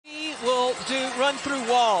run through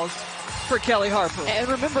walls for Kelly Harper. And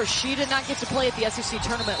remember, she did not get to play at the SEC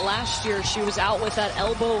tournament last year. She was out with that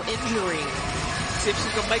elbow injury. See if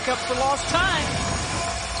she's going to make up for lost time.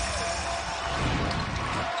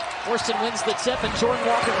 Horston wins the tip, and Jordan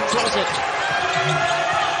Walker controls it.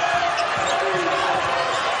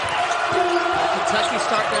 Kentucky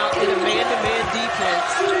starting out in a man-to-man defense.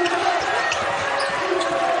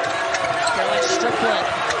 Caroline Strickland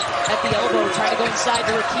at the elbow, trying to go inside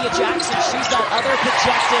to Rickea Jackson. She's that other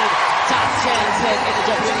projected top 10 pick in the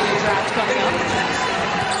WNBA draft coming up.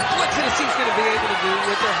 What Tennessee's going to be able to do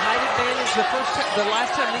with their height advantage, the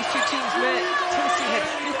last time these two teams met, Tennessee had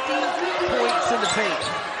 50 points in the paint.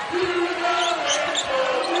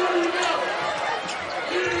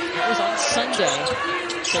 It was on Sunday.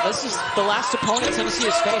 So this is the last opponent Tennessee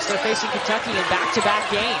has faced. They're facing Kentucky in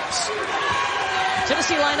back-to-back games.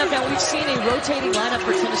 Tennessee lineup, now we've seen a rotating lineup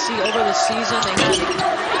for Tennessee over the season. They had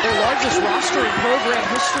their largest roster in program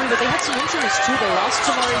history, but they had some injuries too. They lost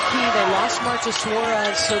Tamari Key, they lost Marta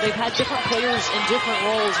Suarez, so they've had different players in different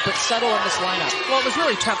roles, but settle in this lineup. Well, it was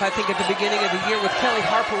really tough, I think, at the beginning of the year with Kelly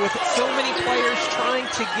Harper, with so many players trying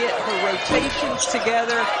to get her rotations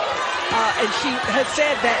together. And she has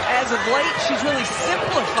said that as of late, she's really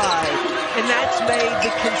simplified, and that's made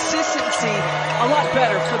the consistency a lot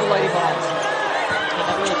better for the Lady Vols. And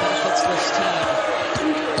that really benefits this team.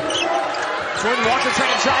 Jordan Walker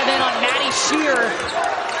trying to drive in on Maddie Scherr.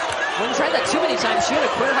 Wouldn't try that too many times. She had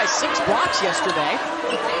a career high 6 blocks yesterday.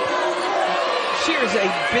 Scherr is a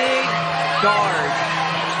big guard.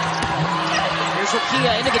 Here's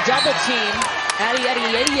Rickea into the double team.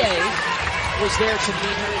 Ajae was there to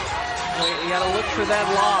meet her. You got to look for that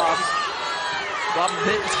lob. Robyn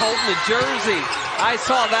Benton's holding the jersey. I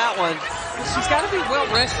saw that one. She's got to be well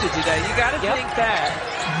rested today. You got to think that.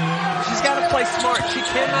 She's got to play smart. She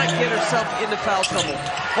cannot get herself into foul trouble.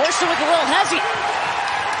 Horston with a little hezzy.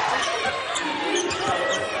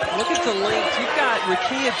 Look at the length. You've got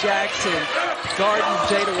Rickea Jackson guarding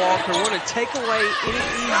Jada Walker. Want to take away any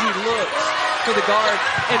easy looks for the guard.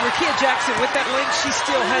 And Rickea Jackson, with that length, she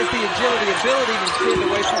still has the agility ability to get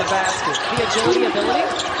away from the basket. The agility ability?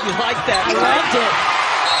 You like that, I loved it.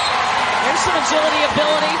 There's some agility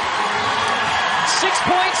ability. 6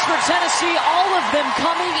 points for Tennessee, all of them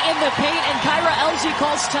coming in the paint, and Kyra Elzy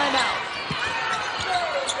calls timeout.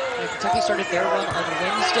 Kentucky started their run on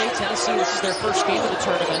Wednesday. Tennessee, this is their first game of the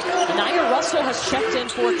tournament. Anaya Russell has checked in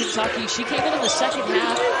for Kentucky. She came in the second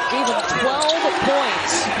half, gave them 12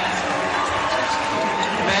 points.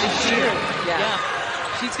 Maddie Scherr. Yeah.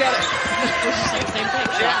 She's got it. Same thing.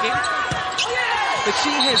 Shocking. But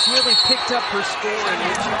she has really picked up her scoring.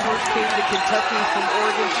 When she first came to Kentucky from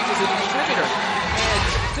Oregon, she was a distributor. And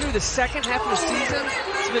through the second half of the season,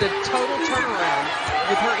 it's been a total turnaround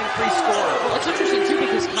with her increased scoring. Well, it's interesting, too,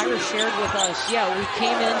 because Kyra shared with us, we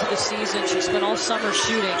came into the season, she spent all summer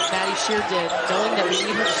shooting, Maddie Scherr did, knowing that we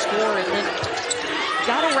need her to score, and then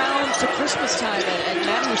got around to Christmas time, and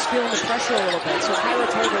Maddie was feeling the pressure a little bit. So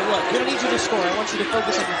Kyra told her, look, we don't need you to score. I want you to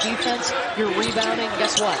focus on your defense, your rebounding.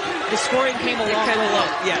 Guess what? The scoring came a long way.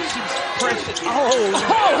 Yeah, she was precious. Oh,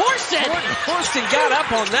 Horston! Horston got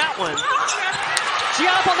up on that one. She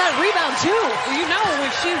got up on that rebound, too. Well, you know, when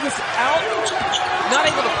she was out, not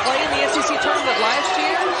able to play in the SEC tournament last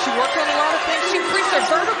year, she worked on a lot of things. She increased her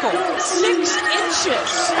vertical. 6 inches.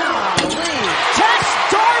 Golly. Tess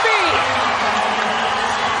Darby!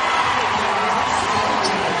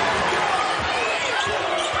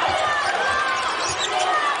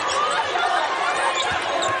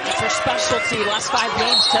 Specialty. Last 5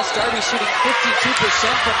 games, Tess Darby shooting 52%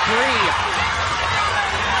 from 3.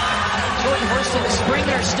 Jordan Horston, the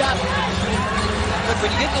springer step. Look, when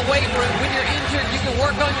you get in the weight room, when you're injured, you can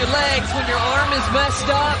work on your legs. When your arm is messed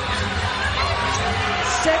up,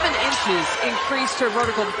 7 inches increased her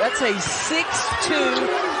vertical. That's a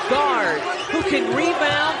 6'2" guard who can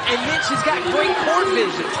rebound, and then she's got great court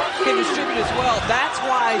vision, can distribute as well. That's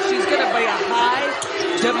why she's going to be a high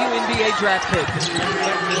WNBA draft pick.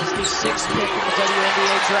 There's the 6th pick in the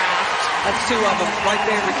WNBA draft. That's 2 of them right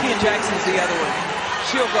there. Rickea Jackson's the other one.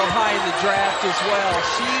 She'll go high in the draft as well.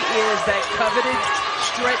 She is that coveted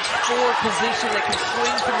stretch 4 position that can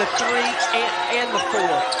swing from the 3 and the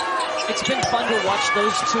 4. It's been fun to watch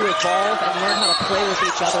those 2 evolve and learn how to play with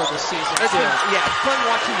each other this season, too. Yeah, it's fun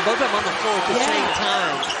watching both of them on the floor at the same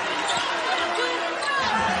time.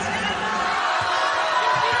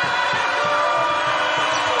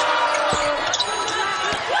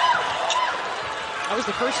 That was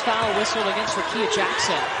the first foul whistled against Rickea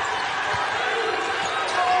Jackson.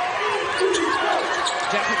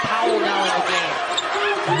 Jackie Powell now in the game.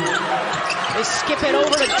 They skip it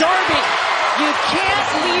over to Darby. You can't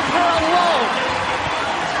leave her alone.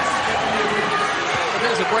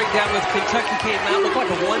 down with Kentucky came out. Looked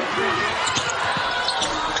like a 1-3.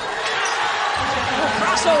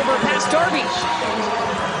 Crossover past Darby.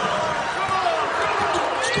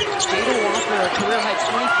 Jada Walker, a career high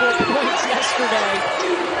 24 points yesterday.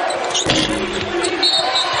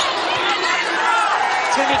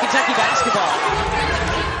 It's going to be Kentucky basketball.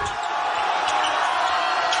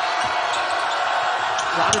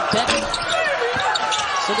 Robyn Benton.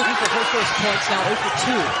 Still looking for her first points now, 0 for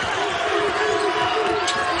 2.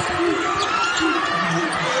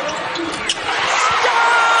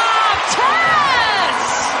 Stop!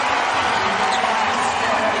 Tess!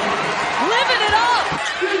 Living it up!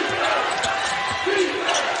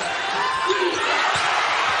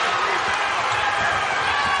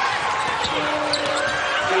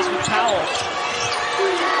 Powell.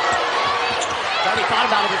 Darby thought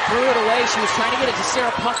about it, but threw it away. She was trying to get it to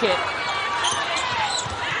Sarah Puckett.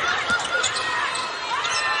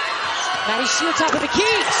 Maddie Scherr, top of the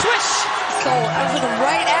key. Swish! So I was looking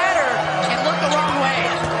right at her and looked the wrong way.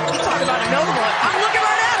 You talk about another one. I'm looking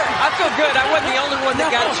right at her. I feel good. I wasn't the only one that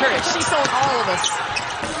got tricked. She sold all of us.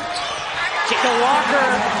 Jada Walker.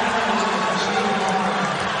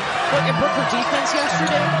 Look, and her defense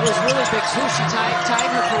yesterday was really big too. She tied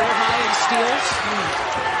her career high in steals.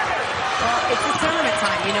 Well, it's the tournament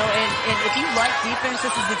time, you know, and if you like defense,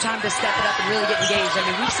 this is the time to step it up and really get engaged. I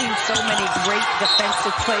mean, we've seen so many great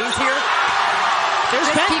defensive plays here. There's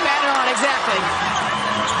Just keep adding on, exactly.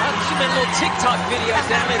 She made a little TikTok video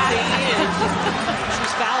down at the end.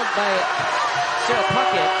 She's fouled by Sarah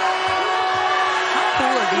Puckett. How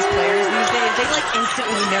cool are these players these days? They like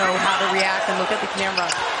instantly know how to react and look at the camera.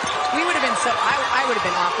 We would have been so, I would have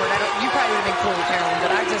been awkward. You probably would have been cool, Carolyn,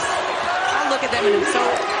 but I look at them and I'm so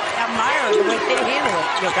admire the way they handle it.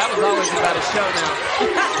 Look, I was always about a show now.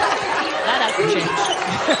 That hasn't changed.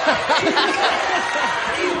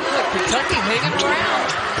 Look, Kentucky hanging around.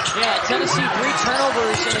 Yeah, Tennessee 3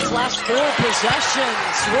 turnovers in its last 4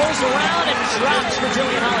 possessions. Rolls around and drops for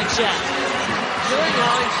Jillian Hollingshed. Jillian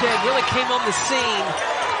Hollingshed really came on the scene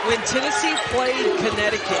when Tennessee played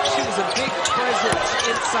Connecticut. She was a big presence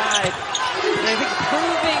inside. And I think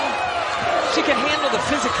proving she can handle the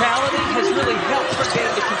physicality has really helped her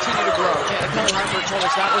game to continue to grow. Yeah, Kelly Harper told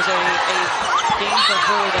us that was a game for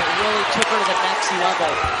her that really took her to the next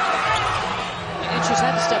level. And she's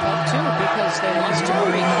had to step up too because they lost to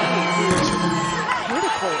Marie Key, who was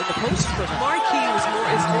critical in the post for them. Marie Key is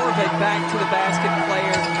more of a back-to-the-basket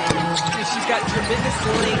player. She's got tremendous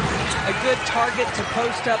length, a good target to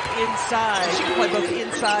post up inside. She can play both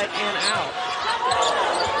inside and out.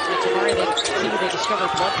 Tamari, they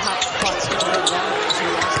discovered blood clots in her lungs. She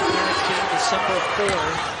lost the parents game December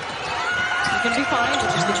 4th. She's going to be fine,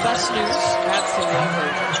 which is the best news.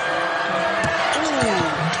 Absolutely. Ooh.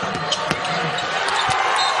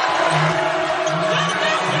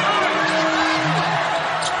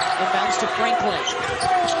 Inbounds to Franklin.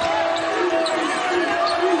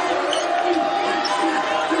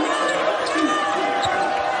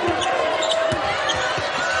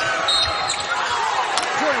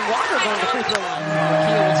 Going to free throw line.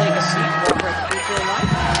 Rickea will take a seat. Walker at the free throw line.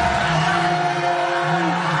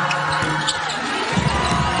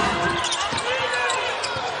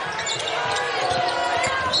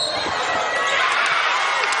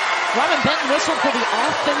 Robyn Benton whistled for the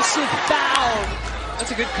offensive foul. That's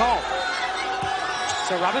a good call.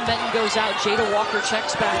 So Robyn Benton goes out. Jada Walker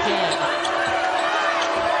checks back in.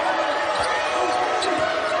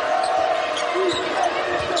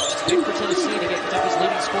 Big for Tennessee to get Kentucky's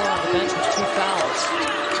leading scorer on the bench with 2 fouls.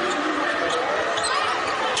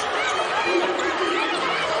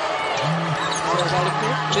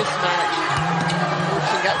 Mismatch.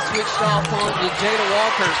 Horston got switched off on to Jada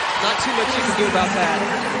Walker. Not too much you can do about that.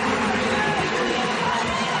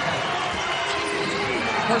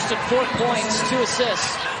 Horston 4 points, 2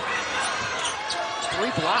 assists. 3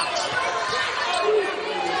 blocks.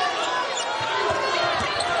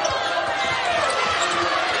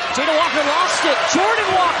 Jada Walker lost it. Jordan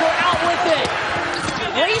Walker out with it.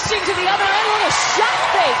 Racing to the other end with a shot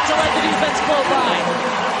fake to let the defense blow by.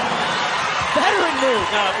 Veteran move.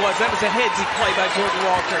 No, it was. That was a headsy play by Jordan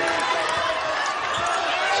Walker.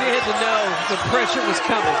 She had to know the pressure was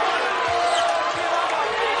coming.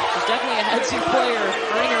 She's definitely a headsy player,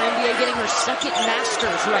 earning her NBA, getting her 2nd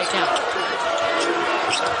Masters right now.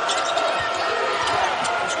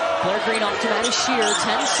 Blair Green off to Maddie Scherr.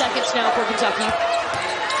 10 seconds now for Kentucky.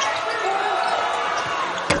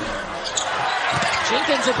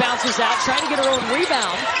 Jenkins bounces out, trying to get her own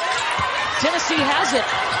rebound. Tennessee has it.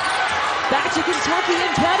 Back to Kentucky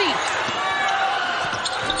and Petty.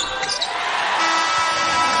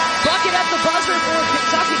 Bucket at the buzzer for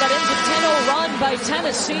Kentucky. That ends a 10-0 run by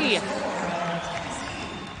Tennessee.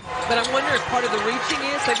 But I wonder if part of the reaching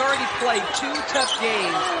is they've already played 2 tough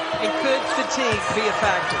games, and could fatigue be a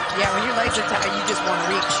factor? Yeah, when your legs are tired, you just want to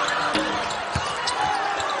reach.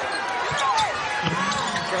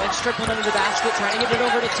 Throwing Strickland under the basket, trying to get it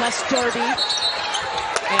over to Tess Darby.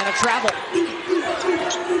 And a travel.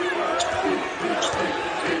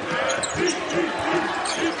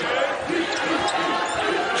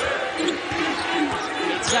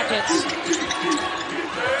 Seconds.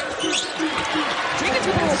 Jenkins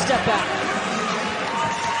with a little step back.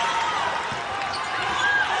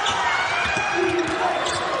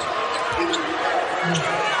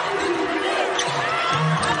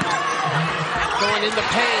 Going in the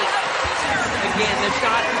paint. Again, the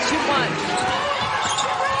shot is too much.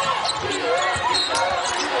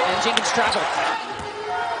 And Jenkins traveled.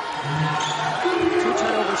 2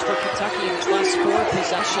 turnovers for Kentucky in its last 4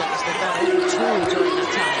 possessions. They've gone over 2 during that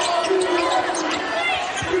time.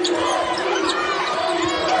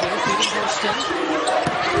 Here, beating Horston.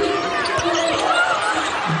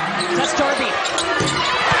 Tess Darby.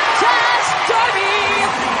 Tess Darby!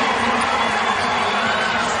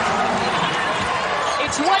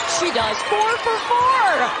 It's what she does. 4 for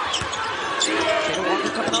 4! Jada Walker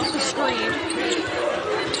coming off the screen.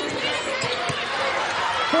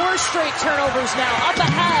 4 straight turnovers now. Up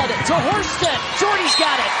ahead to Horston. Jordy's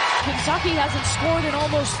got it. Kentucky hasn't scored in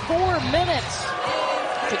almost 4 minutes.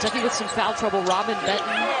 Kentucky with some foul trouble. Robyn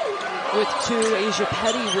Benton with 2. Ajae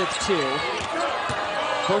Petty with 2.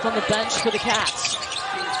 Both on the bench for the Cats.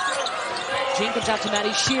 Jenkins out to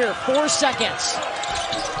Maddie Scherr. 4 seconds.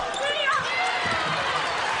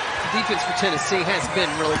 Defense for Tennessee has been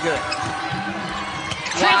really good.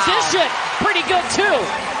 Transition. Wow. Pretty good too.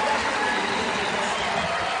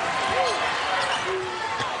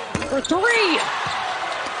 For 3.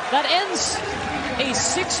 That ends a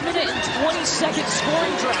 6-minute and 20-second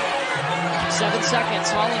scoring drought. 7 seconds.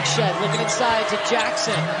 Hollingshed looking inside to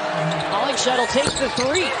Jackson. Hollingshed will take the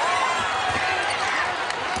 3.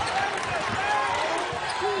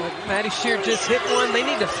 Maddie Scherr just hit one. They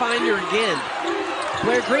need to find her again.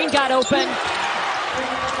 Blair Green got open.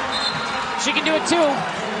 She can do it too.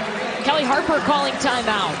 Kelly Harper calling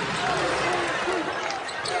timeout.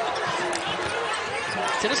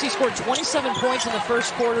 Tennessee scored 27 points in the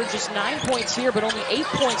first quarter, just 9 points here, but only 8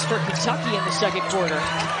 points for Kentucky in the second quarter.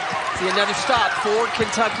 See another stop for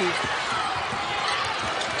Kentucky.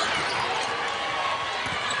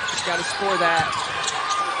 She's got to score that.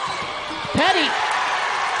 Petty.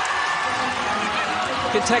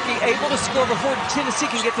 Kentucky able to score before Tennessee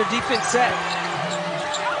can get their defense set.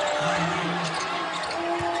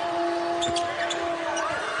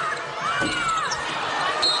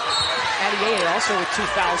 Ajae also with 2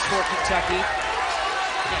 fouls for Kentucky.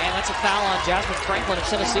 And that's a foul on Jasmine Franklin of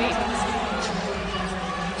Tennessee.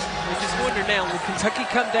 I just wonder now, will Kentucky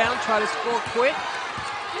come down, try to score quick,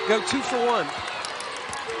 go 2 for 1?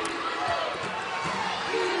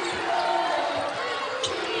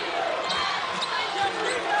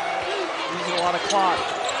 Using a lot of clock.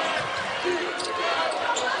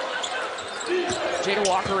 Jada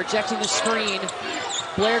Walker rejecting the screen.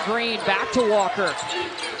 Blair Green back to Walker.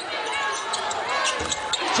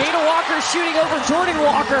 Jada Walker shooting over Jordan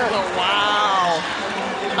Walker. Oh, wow.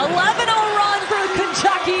 11-0 run for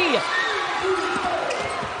Kentucky.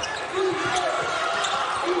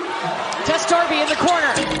 Tess Darby in the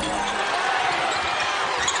corner.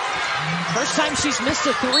 First time she's missed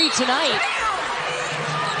a 3 tonight.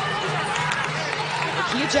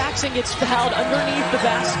 Rickea Jackson gets fouled underneath the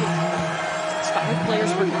basket. It's 5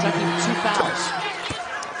 players for Kentucky with 2 fouls.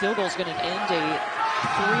 Field goal is going to end a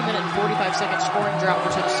 3-minute and 45-second scoring drought for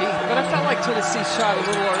Tennessee. But I felt like Tennessee shot a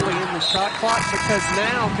little early in the shot clock because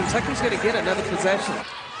now Kentucky's going to get another possession.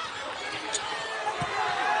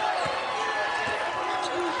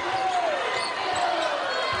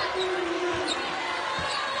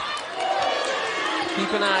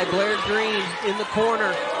 Keep an eye, Blair Green in the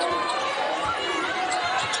corner.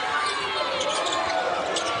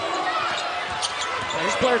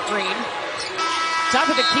 There's Blair Green. Top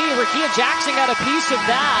of the key, Rickea Jackson got a piece of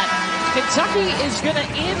that. Kentucky is going to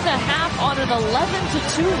end the half on an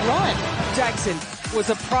 11-2 run. Jackson was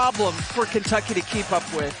a problem for Kentucky to keep up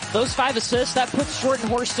with. Those 5 assists, that puts Jordan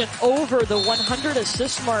Horston over the 100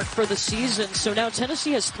 assist mark for the season. So now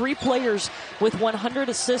Tennessee has 3 players with 100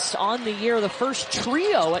 assists on the year. The first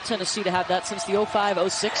trio at Tennessee to have that since the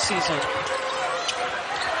 05-06 season.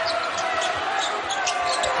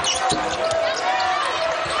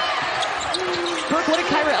 Brooke, what did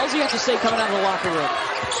Kyra Elsie have to say coming out of the locker room?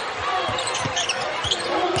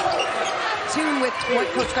 Tune with what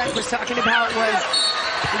Coach Beck was talking about was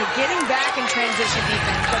getting back in transition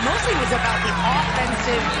defense, but mostly it was about the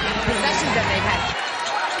offensive possessions that they've had.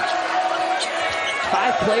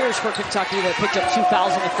 5 players for Kentucky that picked up 2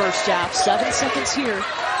 fouls in the first half. 7 seconds here.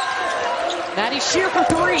 Maddie Scherr for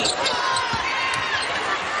 3.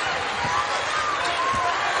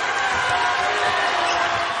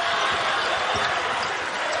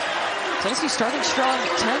 Tennessee starting strong,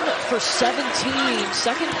 10 for 17.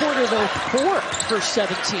 Second quarter, though, 4 for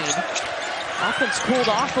 17. Offense cooled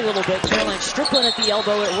off a little bit. Caroline Strickland at the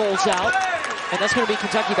elbow, it rolls out. And that's going to be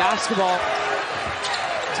Kentucky basketball.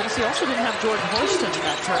 Tennessee also didn't have Jordan Horston in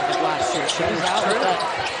that tournament last year. She was out with that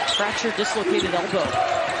fractured, dislocated elbow.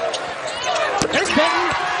 There's Benton.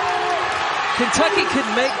 Kentucky could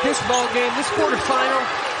make this ball game, this quarterfinal,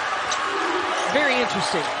 very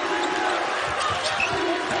interesting.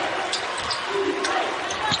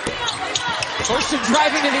 Horston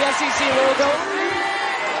driving to the SEC logo.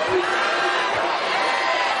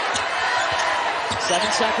 7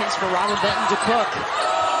 seconds for Robyn Benton to cook.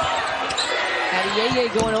 Ajae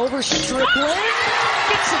going over Strickland.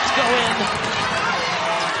 Gets it to go in.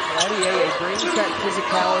 Ajae brings that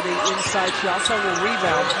physicality inside. She also will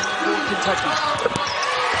rebound for Kentucky.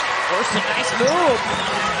 Horston, nice move.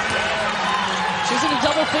 She's in the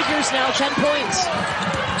double figures now, 10 points.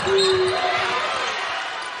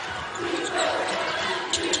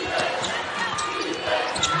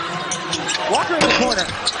 Walker in the corner.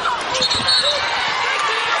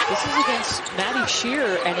 This is against Maddie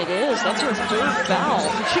Scherr, and it is. That's her 3rd foul.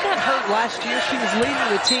 When she got hurt last year, she was leading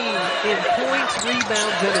the team in points,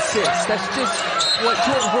 rebounds, and assists. That's just what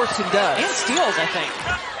Jordan Horston does. And steals, I think.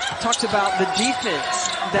 Talked about the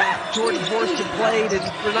defense that Jordan Horston played, and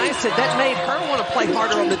Renee said that made her want to play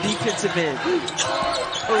harder on the defensive end.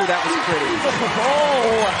 Oh, that was pretty.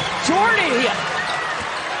 Oh, Jordy!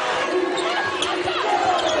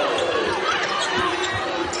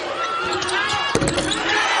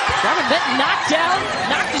 Robyn Benton knocked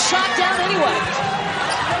the shot down anyway.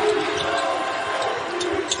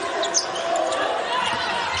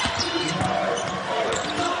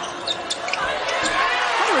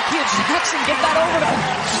 How did Rickea Jackson get that over to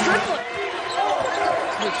Strickland?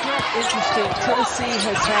 It's not interesting. Tennessee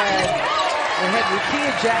has had, they had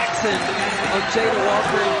Rickea Jackson on Jada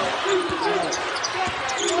Walker.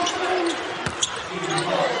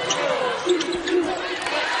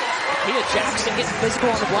 Jackson getting physical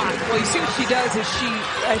on the block. Well, you see what she does is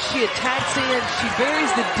as she attacks in, she buries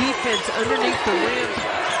the defense underneath the rim.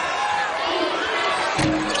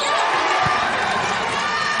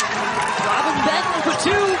 Robyn Benton for 2.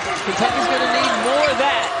 Kentucky's going to need more of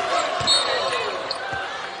that.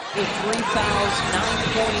 With 3 fouls,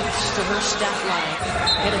 9 points to her stat line.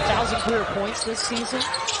 Hit 1,000 career points this season.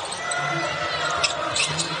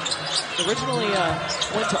 Originally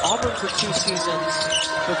went to Auburn for 2 seasons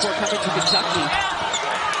before coming to Kentucky.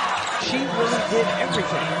 She really did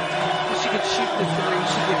everything. She could shoot the 3,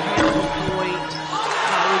 she could handle the point.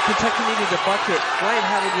 When Kentucky needed a bucket, Ryan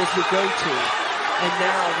Howard was the go-to. And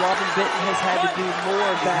now Robyn Benton has had to do more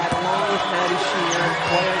of that, along with Maddie Scherr and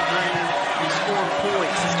Claire Green, and scoring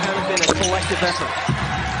points. It's kind of been a collective effort.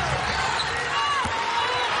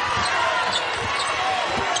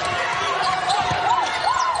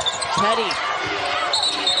 Teddy.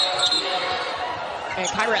 And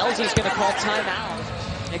Kyra Elsie's going to call timeout.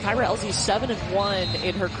 And Kyra Elsie's 7-1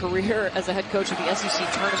 in her career as a head coach of the SEC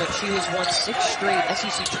tournament. She has won 6 straight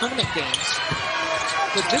SEC tournament games.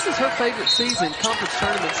 But this is her favorite season, conference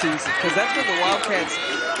tournament season, because that's when the Wildcats,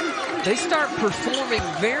 they start performing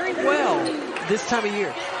very well this time of year.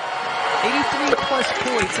 83 plus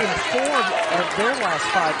points in 4 of their last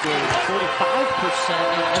 5 games. 45%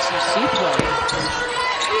 in SEC play.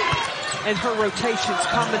 And her rotations,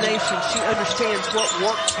 combinations, she understands what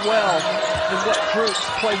works well and what groups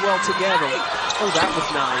play well together. Oh, that was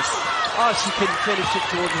nice. Oh, she couldn't finish it,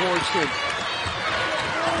 Jordan Horston.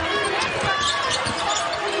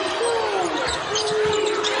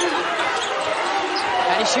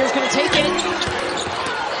 Maddie Scherr's going to take it.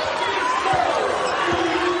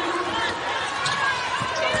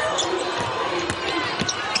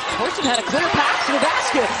 Horston had a clear pass to the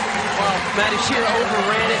basket. Well, Maddie Scherr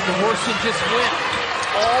overran it, and Horston just went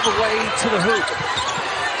all the way to the hoop.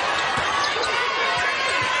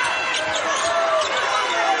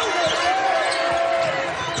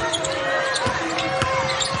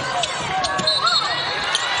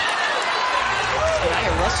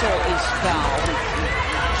 Russell is fouled.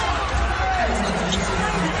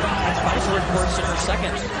 That's by Jordan Horston, her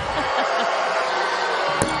second.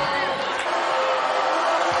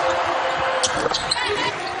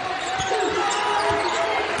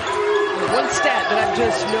 One stat that I've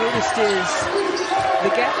just noticed is the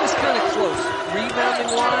gap is kind of close.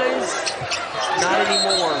 Rebounding-wise, not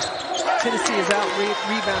anymore. Tennessee is out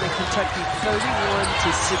rebounding Kentucky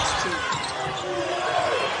 31-16.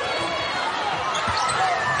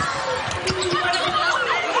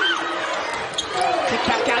 Kick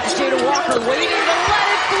back out to Jada Walker, waiting to let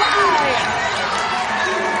it fly.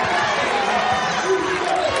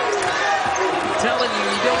 Telling you,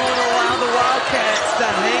 you don't want to allow the Wildcats to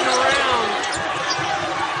hang around.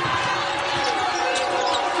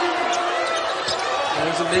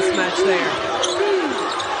 There's a mismatch there.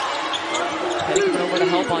 Petty coming over to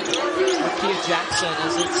help on Rickea Jackson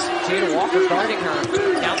as it's Jada Walker guarding her.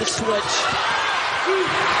 Now the switch.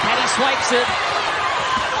 Petty swipes it.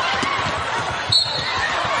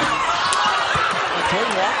 And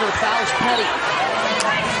Jordan Walker fouls Petty.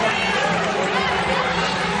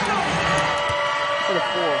 For the 4.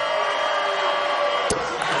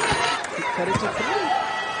 He cut it to 3.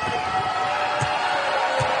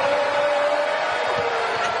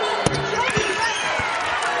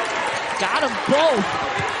 Got them both.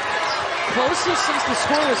 Closest since the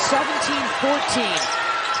score was 17-14.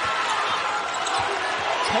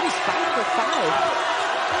 Petty's 5 for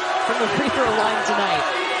 5 from the free throw line tonight.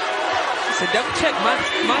 So double check my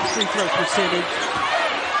free throw percentage.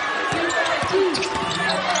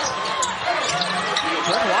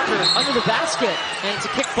 Jordan Walker under the basket, and it's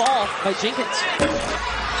a kick ball by Jenkins.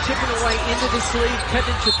 Chipping away into this lead,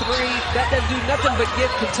 cutting to 3. That doesn't do nothing but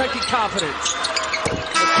give Kentucky confidence.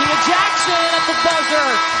 Rickea Jackson at the buzzer.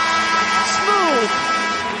 Smooth.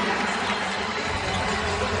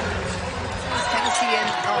 Tennessee and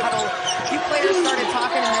Huddle, a few players started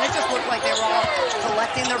talking, and then it just looked like they were all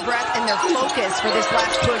collecting their breath and their focus for this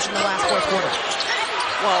last push in the last fourth quarter.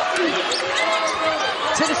 Well,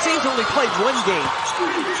 Tennessee's only played 1 game.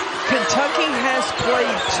 Kentucky has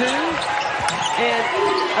played 2. And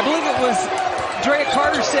I believe it was Drea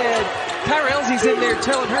Carter said, Tyra Elsie's in there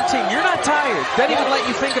telling her team, you're not tired. Doesn't even let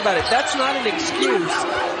you think about it. That's not an excuse.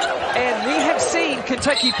 And we have seen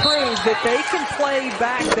Kentucky prove that they can play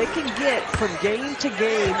back. They can get from game to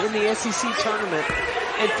game in the SEC tournament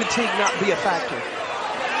and fatigue not be a factor.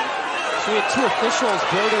 So we had 2 officials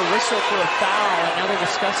blow their whistle for a foul, and now they're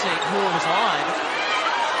discussing who it was on.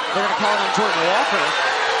 They're going to call it on Jordan Walker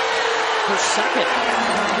for second.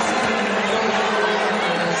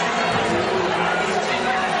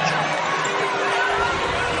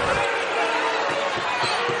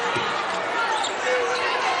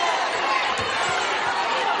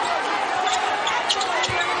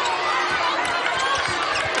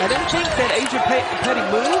 I didn't think that Ajae Petty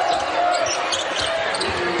moved.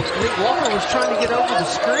 I think Walker was trying to get over the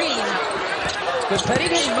screen, but Petty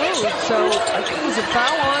didn't move, so I think it was a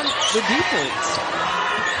foul on the defense.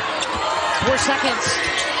 4 seconds.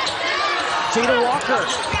 Jada Walker.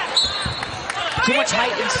 Too much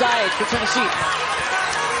height inside for Tennessee.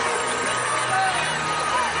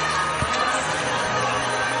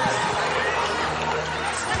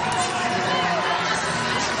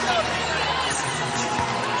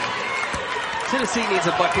 Tennessee needs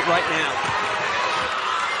a bucket right now.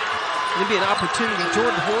 There'll be an opportunity.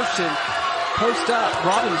 Jordan Horston post up.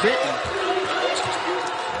 Robyn Benton.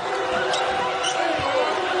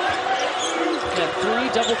 We have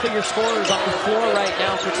 3 double-figure scorers on the floor right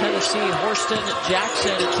now for Tennessee. Horston,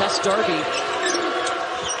 Jackson, and Tess Darby.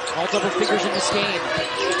 All double figures in this game.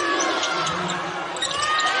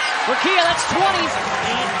 Rickea, that's 20.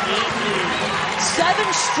 7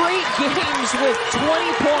 straight games with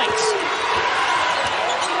 20 points.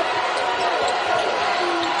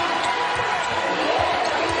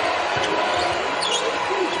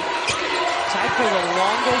 Tied for the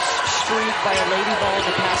longest streak by a Lady Ball in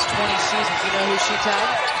the past 20 seasons. You know who she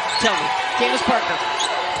tied? Tell me. Candace Parker.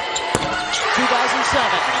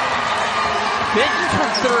 2007. Benton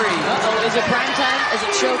from 3. Uh-oh, is it prime time? Is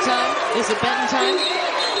it show time? Is it Benton time?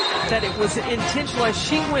 That it was intentional. As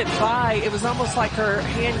she went by, it was almost like her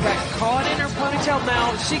hand got caught in her ponytail.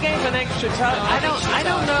 Now, she gave an extra touch. I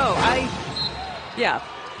don't know. Yeah.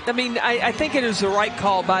 I mean, I think it is the right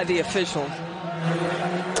call by the official.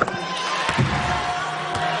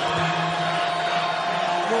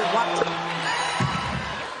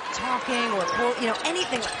 Talking or, you know,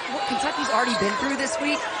 anything. What Kentucky's already been through this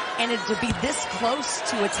week, and to be this close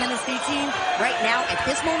to a Tennessee team right now at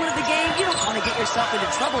this moment of the game, you don't want to get yourself into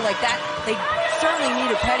trouble like that. They certainly need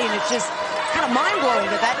a Petty, and it's just kind of mind-blowing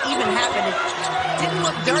that even happened. It didn't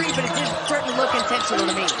look dirty, but it did certainly look intentional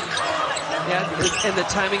to me. Yeah, and the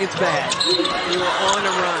timing is bad. You were on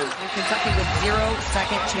a run. And Kentucky with 0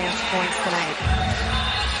 second chance points tonight.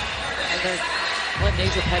 And they're Let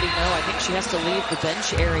Ajae Petty know. I think she has to leave the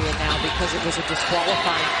bench area now because it was a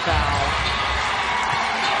disqualifying foul.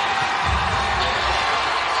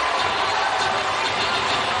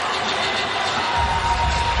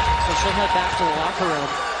 So she'll head back to the locker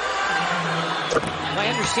room. My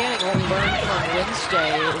understanding, what we learned from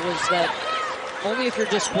Wednesday, was that only if you're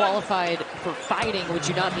disqualified for fighting would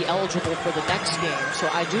you not be eligible for the next game. So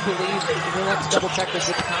I do believe we'll have to double check this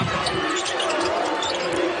at the conference.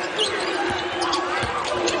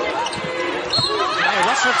 Nia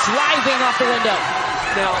Russell driving off the window.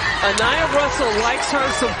 Now, Nia Russell likes her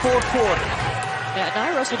some fourth quarter. Yeah,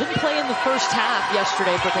 Nia Russell didn't play in the first half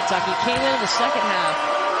yesterday for Kentucky. Came in the second half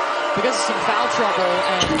because of some foul trouble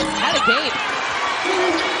and had a game.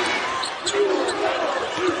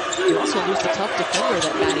 You also lose the tough defender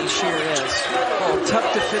that Maddie Scherr is. Oh, tough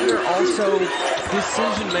defender, also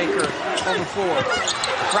decision maker on the floor.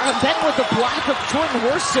 Robyn Benton with the block of Jordan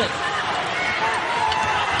Horston.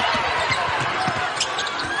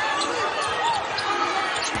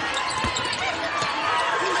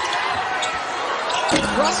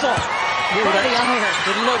 Russell, right the iron.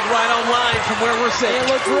 It looked right on line from where we're sitting. It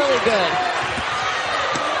looked really good.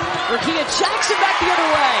 Rickea Jackson back the other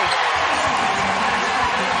way.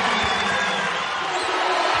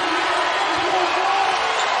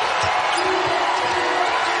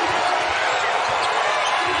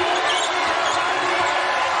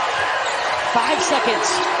 Five seconds.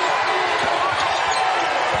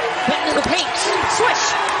 Benton in the paint.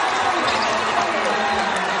 Swish.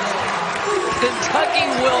 Kentucky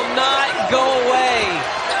will not go away.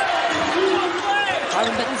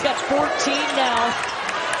 Robyn Benton's got 14 now.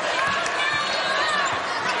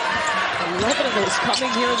 11 of those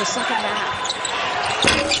coming here in the second half.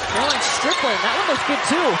 Caroline Strickland, that one looks good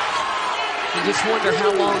too. You just wonder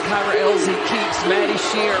how long Kyra Elsie keeps Maddie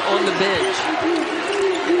Scherr on the bench.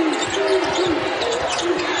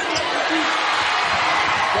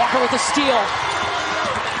 Walker with a steal.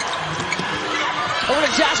 Over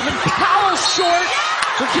to Jasmine Powell, short.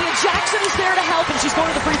 Rickea Jackson is there to help, and she's going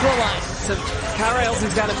to the free throw line. So Kyra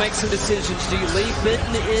Elsie's got to make some decisions. Do you leave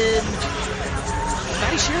Benton in?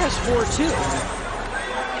 Maddie Scherr has 4 too.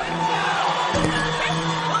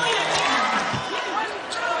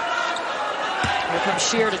 Here comes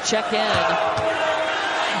Scherr to check in.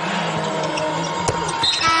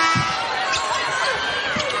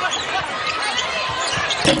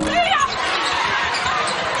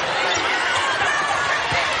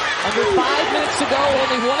 Under 5 minutes to go,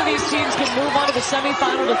 only one of these teams can move on to the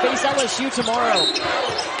semifinal to face LSU tomorrow.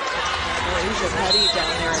 Ajae Petty down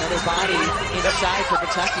there, another body inside for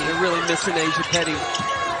Kentucky. They're really missing Ajae Petty.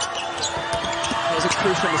 That was a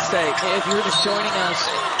crucial mistake. Hey, if you were just joining us,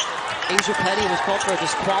 Ajae Petty was called for a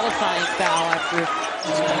disqualifying foul after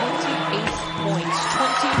 28 points,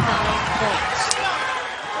 29 points.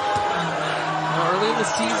 Early in the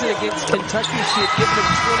season against Kentucky, she had given them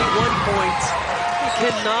 21 points.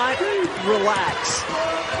 Cannot relax.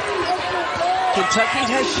 Kentucky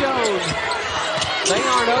has shown they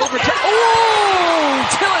aren't over.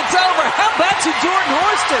 Till it's over. How about you, Jordan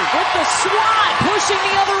Horston? With the swat, pushing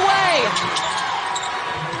the other way.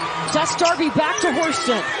 Tess Darby back to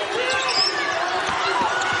Horston.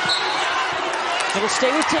 It'll stay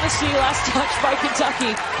with Tennessee. Last touch by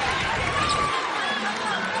Kentucky.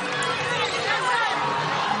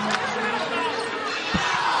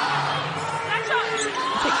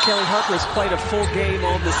 Kelly Harper's played a full game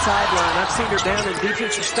on the sideline. I've seen her down in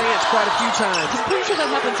defensive stance quite a few times. I'm pretty sure that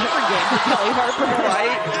happens every game for Kelly Harper.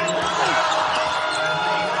 Right?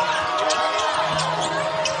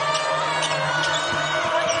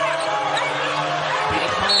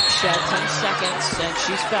 Shed 10 seconds, and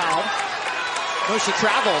she's fouled. No, she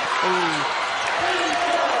traveled.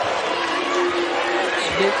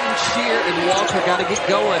 Benton, Scherr, and Walker got to get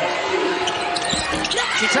going.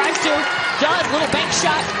 She tries to. Done. Little bank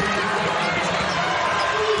shot.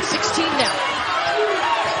 16 now.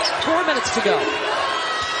 4 minutes to go.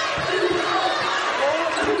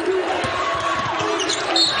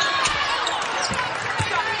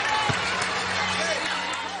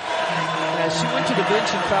 She went to the bench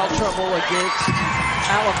in foul trouble against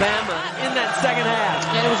Alabama in that second half.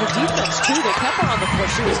 And it was her defense, too. They kept her on the push.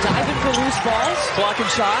 She was diving for loose balls. Blocking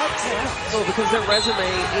shots. Well, because their resume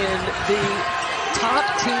in the top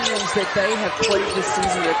teams that they have played this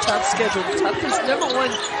season, a tough schedule, number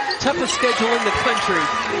one toughest schedule in the country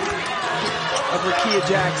of Rickea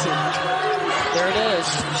Jackson. There it is.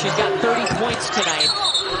 She's got 30 points tonight.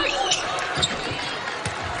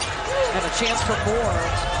 And a chance for more.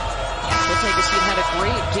 She'll take a seat. Had a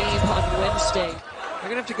great game on Wednesday.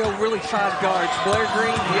 They're going to have to go really 5 guards. Blair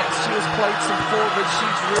Green, yes, she has played some 4, but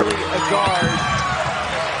she's really a guard.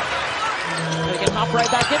 hop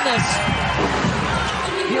right back in this.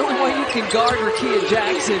 The only way you can guard Rickea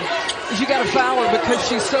Jackson is you got to foul her because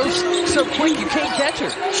she's so quick you can't catch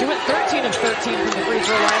her. She went 13 of 13 from the free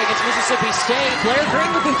throw line against Mississippi State. Blair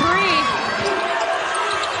Green with the three.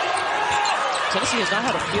 Tennessee has not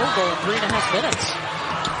had a field goal in 3.5 minutes.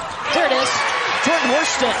 There it is. Jordan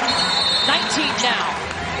Horston, 19 now.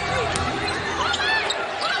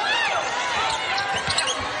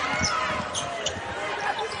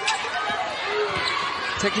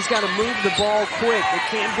 Kentucky's got to move the ball quick. It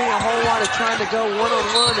can't be a whole lot of trying to go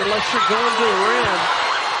one-on-one unless you're going to the rim.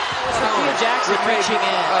 Rickea Jackson reaching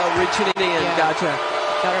in. Oh, reaching it in. Yeah. Gotcha.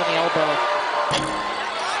 Got her on the elbow.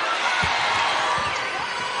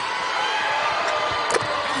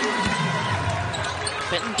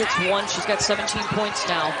 Benton gets one. She's got 17 points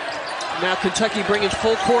now. Now Kentucky bringing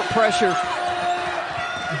full court pressure.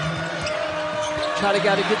 Got to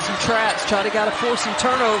get some traps. Got to force some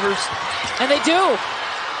turnovers. And they do.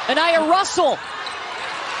 Anaya Russell.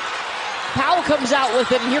 Powell comes out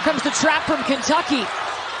with it, and here comes the trap from Kentucky.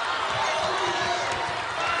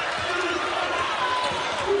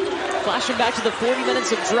 Flashing back to the 40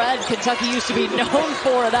 minutes of dread Kentucky used to be known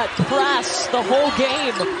for, that press the whole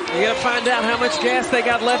game. You got to find out how much gas they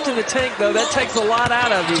got left in the tank, though. That takes a lot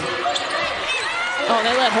out of you. Oh,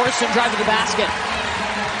 they let Horston drive to the basket.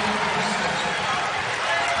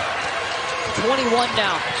 21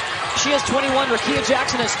 now. She has 21. Rickea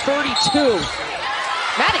Jackson has 32.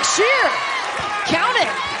 Maddie Scherr. Count it.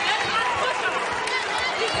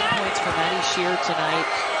 10 points for Maddie Scherr tonight.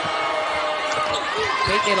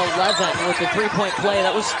 Making it 11 with the three-point play.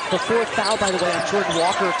 That was the fourth foul, by the way, on Jordan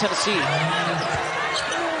Walker of Tennessee.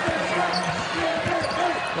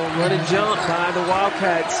 Well, run and jump by the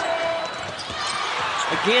Wildcats.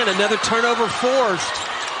 Again, another turnover forced.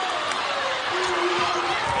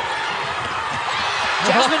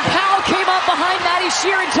 Jasmine Powell came up behind Maddie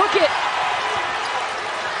Scherr and took it.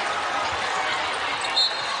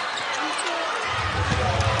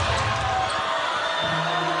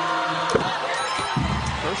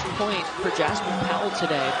 First point for Jasmine Powell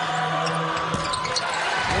today.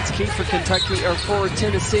 That's key for Kentucky, or for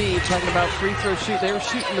Tennessee. Talking about free throw shoot, they were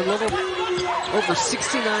shooting a little over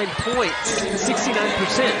 69 points,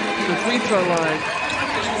 69% from the free throw line.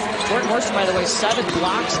 Jordan Horston, by the way, 7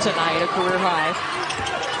 blocks tonight, a career high.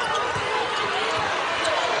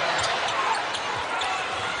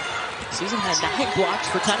 Season had 9 blocks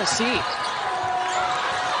for Tennessee.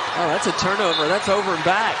 Oh, that's a turnover. That's over and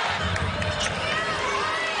back.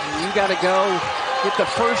 You got to go get the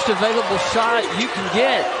first available shot you can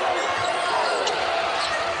get.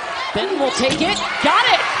 Benton will take it. Got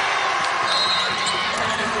it!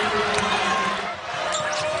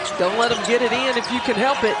 Don't let them get it in if you can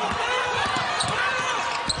help it.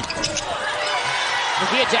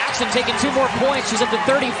 Rickea Jackson taking 2 more points. She's up to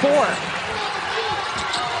 34.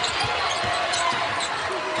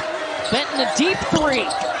 Benton a deep 3.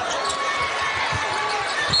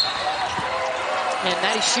 And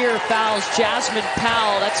Maddie Scherr fouls Jasmine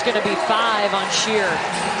Powell. That's going to be 5 on Scherr.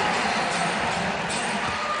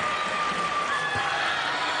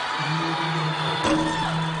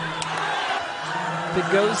 If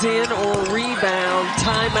it goes in or rebound,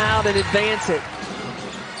 timeout and advance it.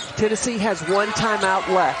 Tennessee has 1 timeout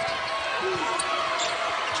left.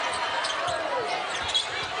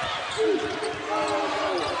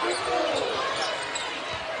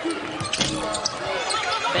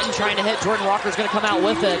 Benton trying to hit. Jordan Walker's going to come out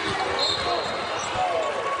with it.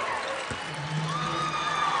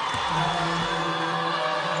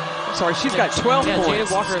 I'm sorry, she's got 12 points.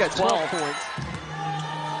 Jada Walker she's got 12 points.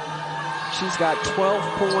 She's got 12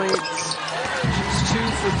 points. She's 2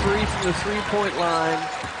 for 3 from the three-point line.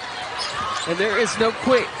 And there is no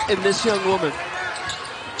quit in this young woman.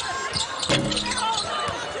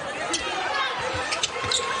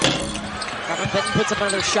 Robyn Benton puts up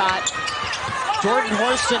another shot. Jordan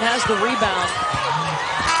Horston has the rebound.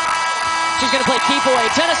 She's going to play keep away.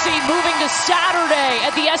 Tennessee moving to Saturday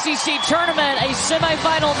at the SEC tournament. A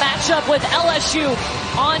semifinal matchup with LSU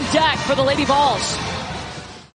on deck for the Lady Vols.